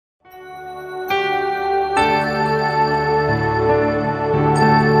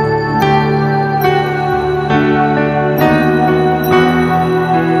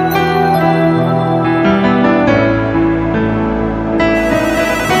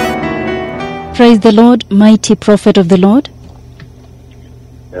Praise the Lord, mighty prophet of the Lord.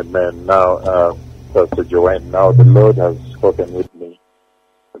 Amen. Now, Pastor Joanne, now the Lord has spoken with me.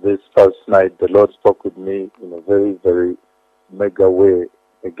 This first night, the Lord spoke with me in a very, very mega way,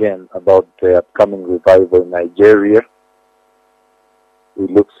 again, about the upcoming revival in Nigeria. It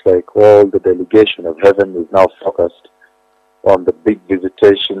looks like all the delegation of heaven is now focused on the big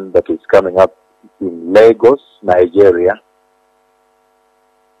visitation that is coming up in Lagos, Nigeria.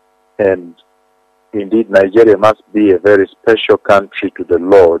 And indeed, Nigeria must be a very special country to the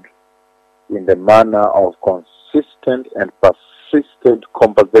Lord in the manner of consistent and persistent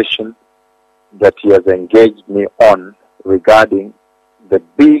conversation that He has engaged me on regarding the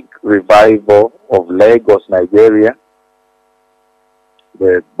big revival of Lagos, Nigeria.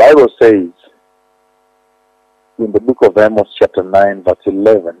 The Bible says in the book of Amos chapter 9 verse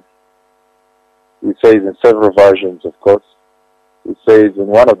 11, it says in several versions, of course, it says in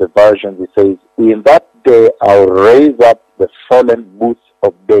one of the versions, it says, "In that day I'll raise up the fallen booth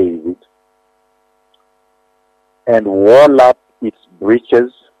of David and wall up its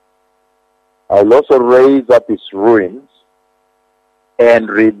breaches. I'll also raise up its ruins and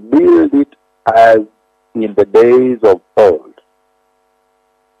rebuild it as in the days of old."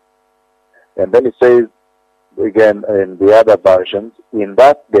 And then it says again in the other versions, "In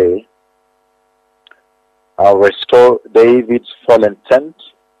that day I'll restore David's fallen tent,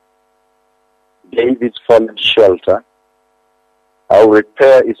 David's fallen shelter. I'll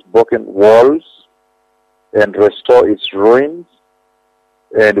repair its broken walls and restore its ruins,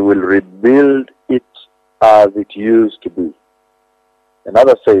 and will rebuild it as it used to be."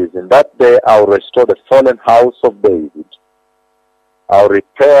 Another says, "In that day I'll restore the fallen house of David. I'll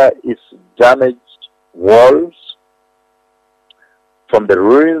repair its damaged walls. From the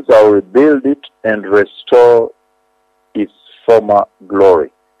ruins I'll rebuild it and restore its former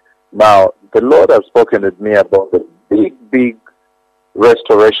glory." Now, the Lord has spoken with me about the big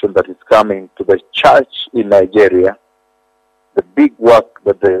restoration that is coming to the church in Nigeria, the big work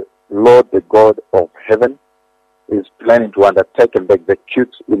that the Lord, the God of heaven, is planning to undertake and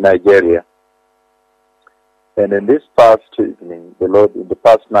execute in Nigeria. And in this past evening, in the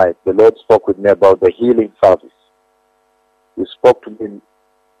past night, the Lord spoke with me about the healing service. He spoke to me in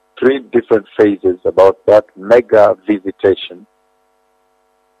 3 different phases about that mega visitation.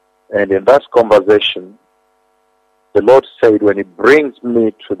 And in that conversation, the Lord said, when He brings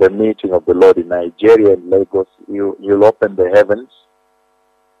me to the meeting of the Lord in Nigeria and Lagos, You'll open the heavens.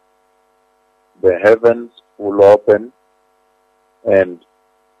 The heavens will open, and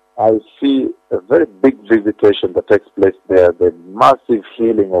I see a very big visitation that takes place there, the massive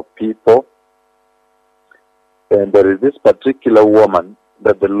healing of people. And there is this particular woman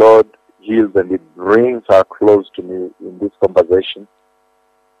that the Lord heals, and He brings her close to me in this conversation.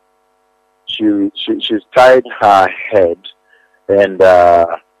 She's tied her head, and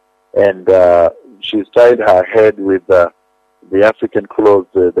she's tied her head with the African clothes,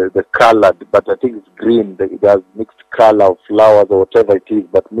 the colored, but I think it's green. It has mixed color of flowers or whatever it is,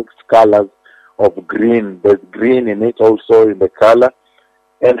 but mixed colors of green. There's green in it also in the color.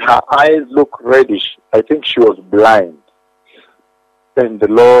 And her eyes look reddish. I think she was blind. And the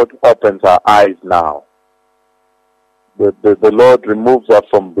Lord opens her eyes now. The Lord removes her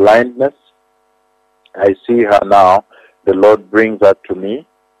from blindness. I see her now. The Lord brings her to me.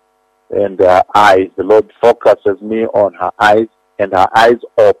 And her eyes, the Lord focuses me on her eyes, and her eyes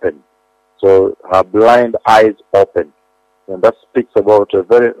open. So her blind eyes open. And that speaks about a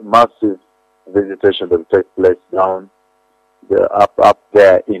very massive visitation that will take place down up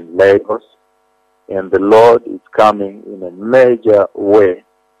there in Lagos. And the Lord is coming in a major way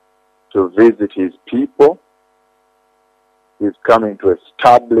to visit His people. He's coming to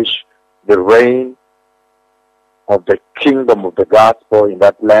establish the reign of the kingdom of the gospel in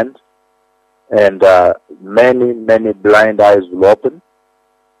that land. And many blind eyes will open.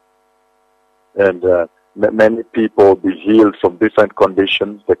 And many people will be healed from different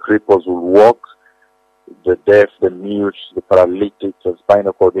conditions. The cripples will walk. The deaf, the mute, the paralytic, the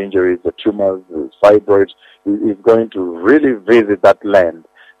spinal cord injuries, the tumors, the fibroids. Is going to really visit that land.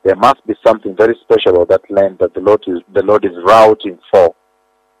 There must be something very special about that land that the Lord is routing for.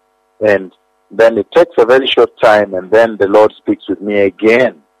 And then it takes a very short time, and then the Lord speaks with me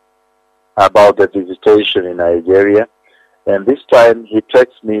again about the visitation in Nigeria. And this time He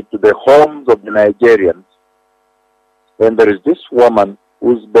takes me to the homes of the Nigerians. And there is this woman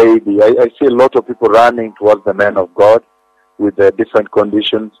whose baby, I see a lot of people running towards the man of God with their different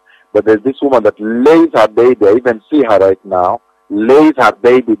conditions. But there's this woman that lays her baby, I even see her right now, lays her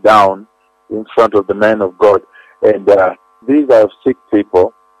baby down in front of the man of God. And these are sick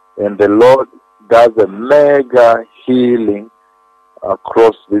people, and the Lord does a mega healing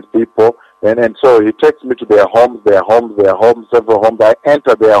across these people. And so he takes me to their homes, several homes. I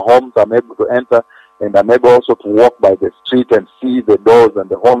enter their homes. I'm able to enter, and I'm able also to walk by the street and see the doors and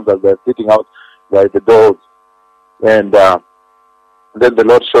the homes as they're sitting out by the doors. And then the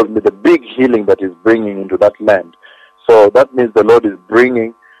Lord showed me the big healing that He's bringing into that land. So that means the Lord is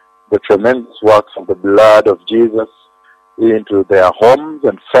bringing the tremendous works of the blood of Jesus into their homes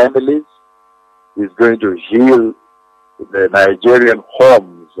and families. He's going to heal the Nigerian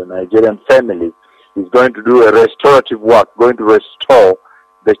homes, the Nigerian families. He's going to do a restorative work, going to restore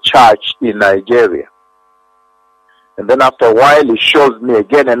the church in Nigeria. And then after a while, He shows me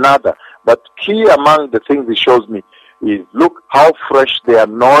again another. But key among the things He shows me is, look how fresh the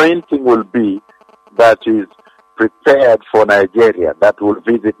anointing will be that is prepared for Nigeria, that will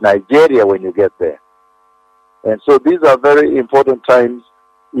visit Nigeria when you get there. And so these are very important times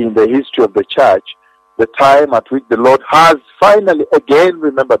in the history of the church, the time at which the Lord has finally again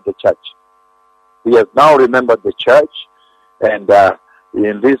remembered the church. He has now remembered the church, and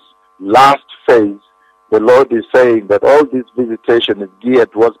in this last phase, the Lord is saying that all this visitation is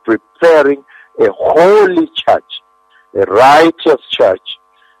geared towards preparing a holy church, a righteous church.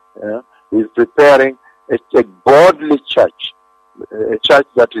 He's preparing a godly church, a church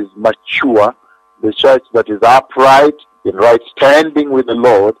that is mature, the church that is upright, in right standing with the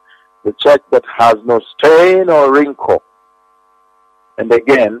Lord, the church that has no stain or wrinkle. And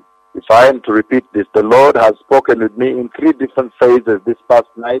again, if I am to repeat this, the Lord has spoken with me in 3 different phases this past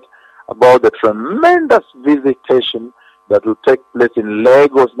night about the tremendous visitation that will take place in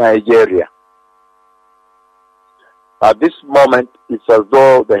Lagos, Nigeria. At this moment, it's as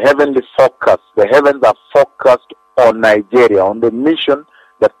though the heavenly focus, the heavens are focused on Nigeria, on the mission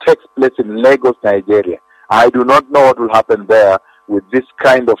that takes place in Lagos, Nigeria. I do not know what will happen there with this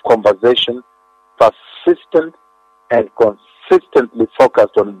kind of conversation, persistent and consistently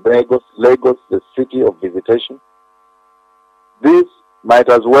focused on Lagos, the city of visitation. This might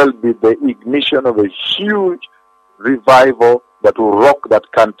as well be the ignition of a huge revival that will rock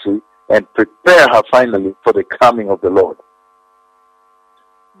that country and prepare her finally for the coming of the Lord.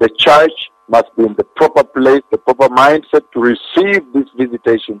 The church must be in the proper place, the proper mindset to receive this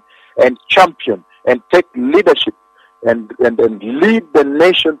visitation and champion and take leadership and lead the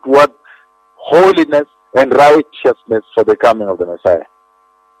nation toward holiness and righteousness for the coming of the Messiah.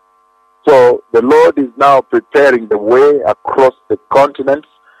 So the Lord is now preparing the way across the continents,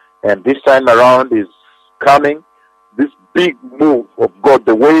 and this time around is coming this big move of God,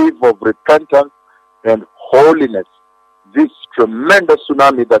 the wave of repentance and holiness, this tremendous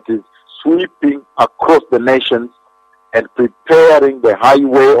tsunami that is sweeping across the nations and preparing the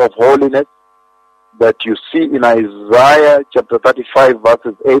highway of holiness that you see in Isaiah chapter 35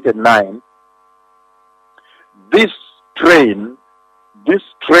 verses 8 and 9. This train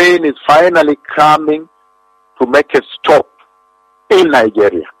is finally coming to make a stop in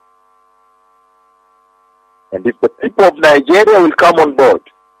Nigeria. And if the people of Nigeria will come on board,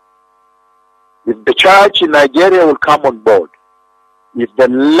 if the church in Nigeria will come on board, if the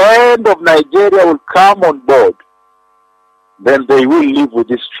land of Nigeria will come on board, then they will live with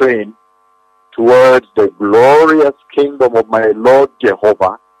this train towards the glorious kingdom of my Lord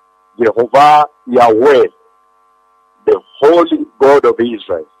Jehovah, Jehovah Yahweh, the Holy God of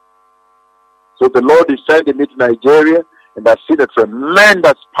Israel. So the Lord is sending me to Nigeria, and I've seen a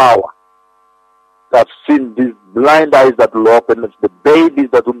tremendous power. I've seen these blind eyes that will open, the babies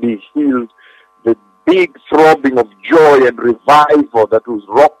that will be healed, the big throbbing of joy and revival that will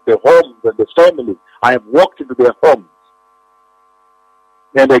rock the homes and the families. I have walked into their homes.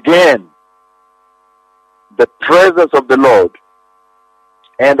 And again, the presence of the Lord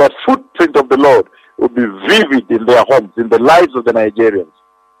and the footprint of the Lord will be vivid in their homes, in the lives of the Nigerians.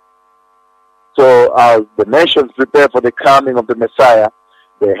 So as the nations prepare for the coming of the Messiah,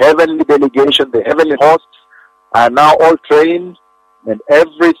 the heavenly delegation, the heavenly hosts are now all trained, and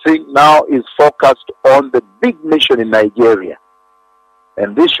everything now is focused on the big mission in Nigeria.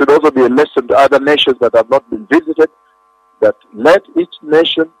 And this should also be a lesson to other nations that have not been visited, that let each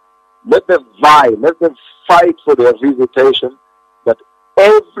nation, let them vie, let them fight for their visitation, that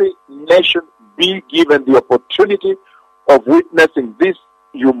every nation be given the opportunity of witnessing this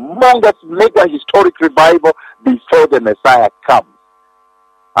humongous, mega historic revival before the Messiah comes.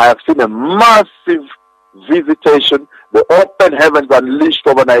 I have seen a massive visitation, the open heavens unleashed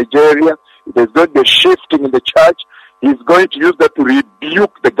over Nigeria. There's going to be a shifting in the church. He's going to use that to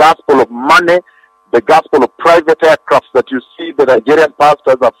rebuke the gospel of money, the gospel of private aircrafts that you see the Nigerian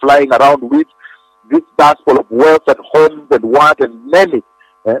pastors are flying around with, this gospel of wealth and homes and what and many.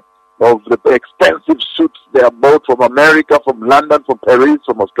 of the expensive suits they have bought from America, from London, from Paris,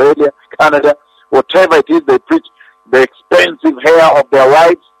 from Australia, Canada, whatever it is they preach, the expensive hair of their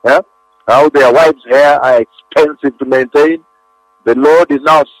wives, how their wives' hair are expensive to maintain. The Lord is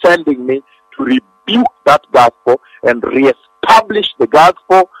now sending me to rebuke that gospel and reestablish the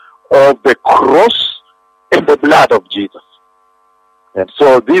gospel of the cross and the blood of Jesus. And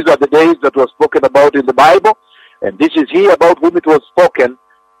so these are the days that were spoken about in the Bible, and this is he about whom it was spoken,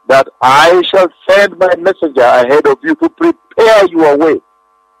 that I shall send my messenger ahead of you to prepare your way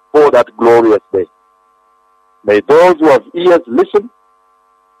for that glorious day. May those who have ears listen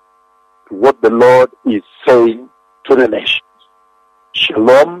to what the Lord is saying to the nations.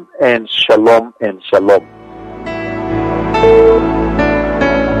 Shalom and shalom and shalom.